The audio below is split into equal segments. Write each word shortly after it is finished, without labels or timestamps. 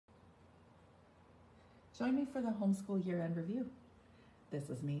Join me for the homeschool year-end review.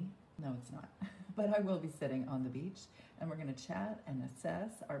 This is me. No, it's not. But I will be sitting on the beach and we're going to chat and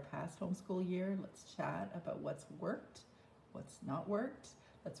assess our past homeschool year. Let's chat about what's worked, what's not worked.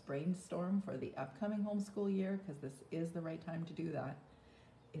 Let's brainstorm for the upcoming homeschool year because this is the right time to do that.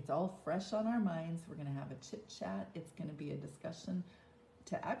 It's all fresh on our minds. We're going to have a chit chat. It's going to be a discussion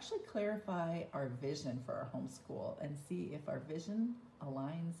to actually clarify our vision for our homeschool and see if our vision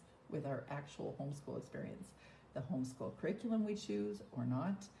aligns with our actual homeschool experience. The homeschool curriculum we choose or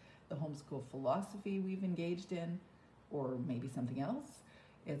not, the homeschool philosophy we've engaged in, or maybe something else.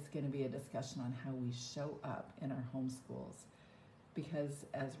 It's going to be a discussion on how we show up in our homeschools. Because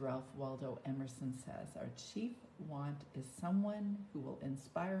as Ralph Waldo Emerson says, our chief want is someone who will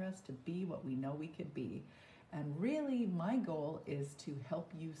inspire us to be what we know we could be. And really, my goal is to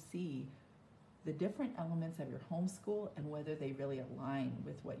help you see the different elements of your homeschool and whether they really align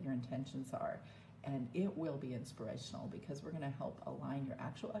with what your intentions are. And it will be inspirational because we're going to help align your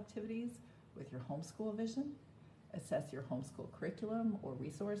actual activities with your homeschool vision, assess your homeschool curriculum or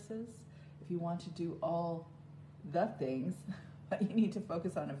resources. If you want to do all the things, but you need to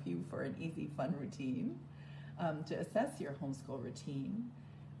focus on a few for an easy, fun routine. To assess your homeschool routine,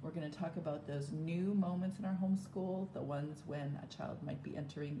 we're going to talk about those new moments in our homeschool, the ones when a child might be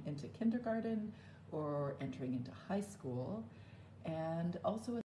entering into kindergarten or entering into high school, and also